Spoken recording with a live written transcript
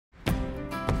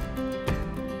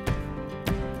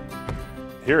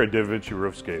Here at DaVinci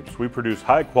Roofscapes, we produce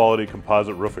high-quality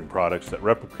composite roofing products that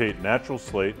replicate natural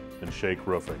slate and shake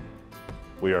roofing.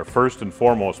 We are first and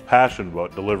foremost passionate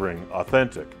about delivering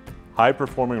authentic,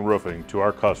 high-performing roofing to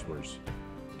our customers,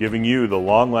 giving you the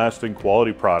long-lasting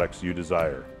quality products you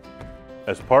desire.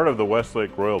 As part of the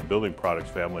Westlake Royal Building Products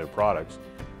family of products,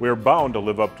 we are bound to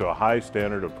live up to a high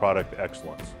standard of product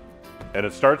excellence. And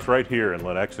it starts right here in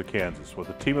Lenexa, Kansas, with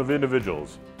a team of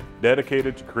individuals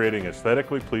dedicated to creating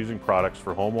aesthetically pleasing products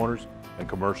for homeowners and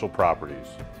commercial properties.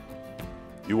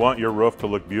 You want your roof to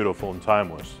look beautiful and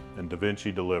timeless, and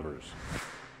DaVinci delivers.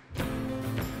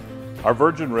 Our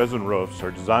virgin resin roofs are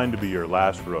designed to be your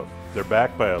last roof. They're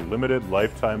backed by a limited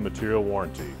lifetime material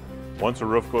warranty. Once a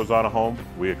roof goes on a home,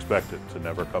 we expect it to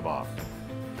never come off.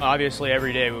 Obviously,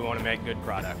 every day we want to make good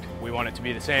product. We want it to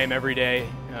be the same every day,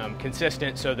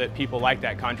 consistent, so that people like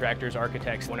that, contractors,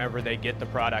 architects, whenever they get the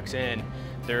products in,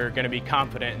 they're going to be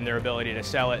confident in their ability to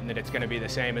sell it and that it's going to be the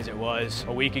same as it was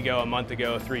a week ago, a month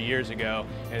ago, 3 years ago,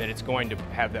 and that it's going to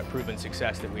have that proven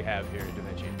success that we have here at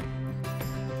DaVinci.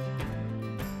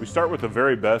 We start with the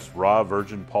very best raw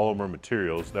virgin polymer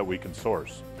materials that we can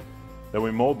source. Then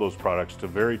we mold those products to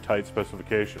very tight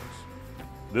specifications.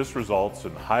 This results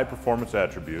in high performance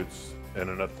attributes and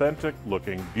an authentic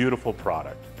looking, beautiful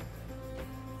product.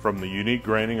 From the unique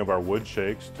graining of our wood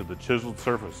shakes to the chiseled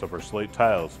surface of our slate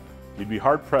tiles, you'd be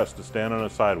hard pressed to stand on a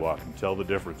sidewalk and tell the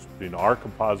difference between our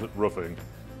composite roofing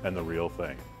and the real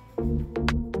thing.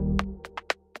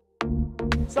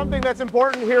 Something that's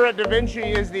important here at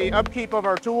DaVinci is the upkeep of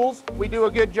our tools. We do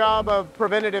a good job of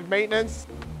preventative maintenance.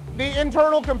 The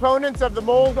internal components of the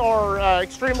mold are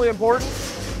extremely important.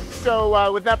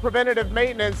 So with that preventative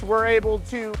maintenance, we're able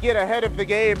to get ahead of the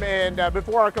game, and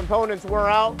before our components wear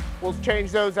out, we'll change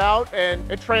those out, and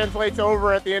it translates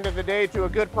over at the end of the day to a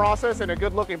good process and a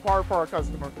good looking part for our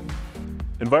customer.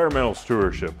 Environmental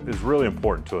stewardship is really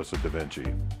important to us at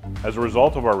DaVinci. As a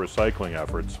result of our recycling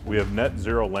efforts, we have net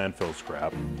zero landfill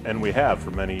scrap, and we have for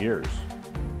many years.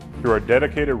 Through our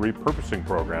dedicated repurposing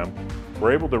program,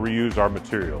 we're able to reuse our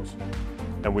materials.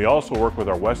 And we also work with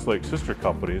our Westlake sister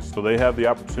companies so they have the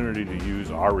opportunity to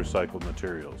use our recycled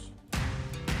materials.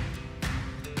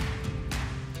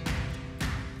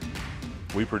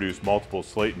 We produce multiple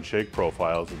slate and shake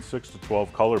profiles in 6 to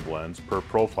 12 color blends per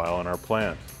profile in our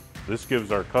plant. This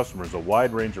gives our customers a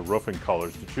wide range of roofing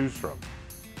colors to choose from.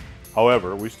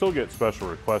 However, we still get special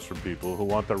requests from people who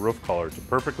want their roof color to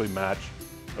perfectly match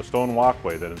a stone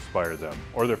walkway that inspired them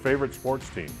or their favorite sports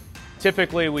team.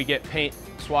 Typically we get paint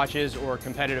swatches or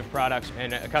competitive products,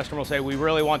 and a customer will say, we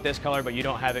really want this color, but you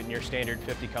don't have it in your standard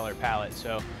 50 color palette.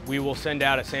 So we will send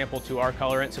out a sample to our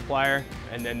colorant supplier,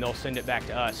 and then they'll send it back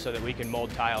to us so that we can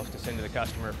mold tiles to send to the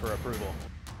customer for approval.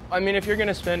 I mean, if you're going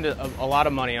to spend a lot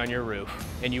of money on your roof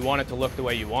and you want it to look the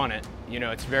way you want it, you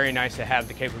know, it's very nice to have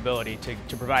the capability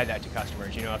to provide that to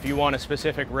customers. You know, if you want a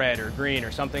specific red or green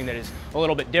or something that is a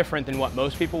little bit different than what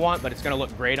most people want, but it's going to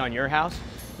look great on your house,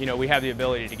 you know, we have the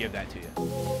ability to give that to you.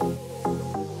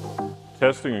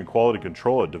 Testing and quality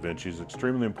control at DaVinci is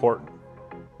extremely important.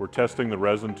 We're testing the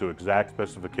resin to exact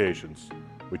specifications.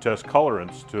 We test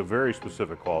colorants to very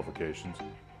specific qualifications,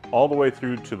 all the way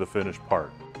through to the finished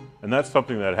part. And that's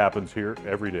something that happens here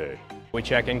every day. We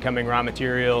check incoming raw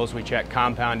materials, we check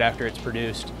compound after it's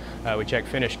produced, we check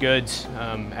finished goods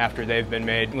after they've been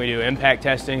made. We do impact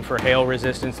testing for hail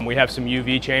resistance, and we have some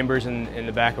UV chambers in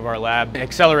the back of our lab.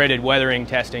 Accelerated weathering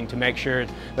testing to make sure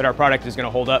that our product is going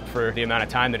to hold up for the amount of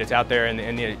time that it's out there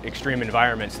in the extreme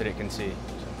environments that it can see.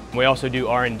 We also do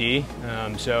R&D,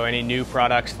 so any new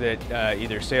products that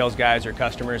either sales guys or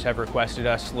customers have requested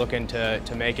us look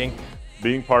into making.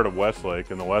 Being part of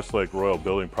Westlake and the Westlake Royal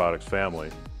Building Products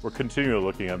family, we're continually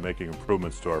looking at making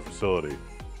improvements to our facility.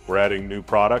 We're adding new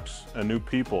products and new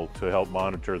people to help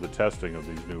monitor the testing of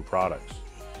these new products.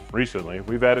 Recently,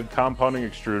 we've added compounding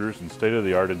extruders and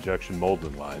state-of-the-art injection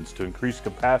molding lines to increase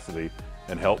capacity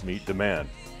and help meet demand.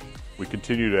 We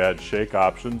continue to add shake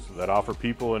options that offer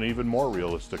people an even more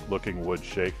realistic looking wood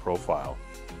shake profile.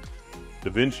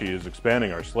 DaVinci is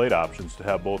expanding our slate options to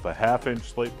have both a half-inch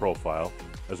slate profile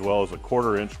as well as a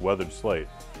quarter-inch weathered slate,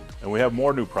 and we have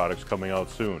more new products coming out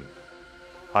soon.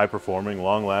 High-performing,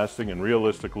 long-lasting, and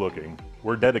realistic looking,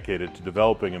 we're dedicated to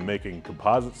developing and making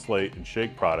composite slate and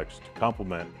shake products to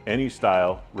complement any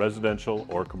style, residential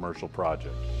or commercial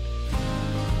project.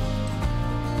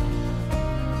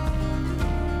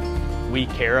 We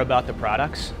care about the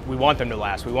products. We want them to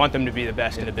last. We want them to be the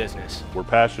best in the business. We're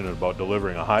passionate about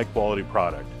delivering a high-quality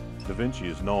product. DaVinci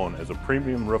is known as a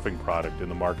premium roofing product in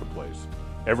the marketplace.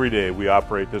 Every day we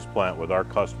operate this plant with our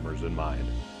customers in mind.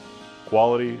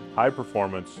 Quality, high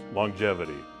performance,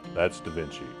 longevity, that's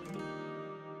DaVinci.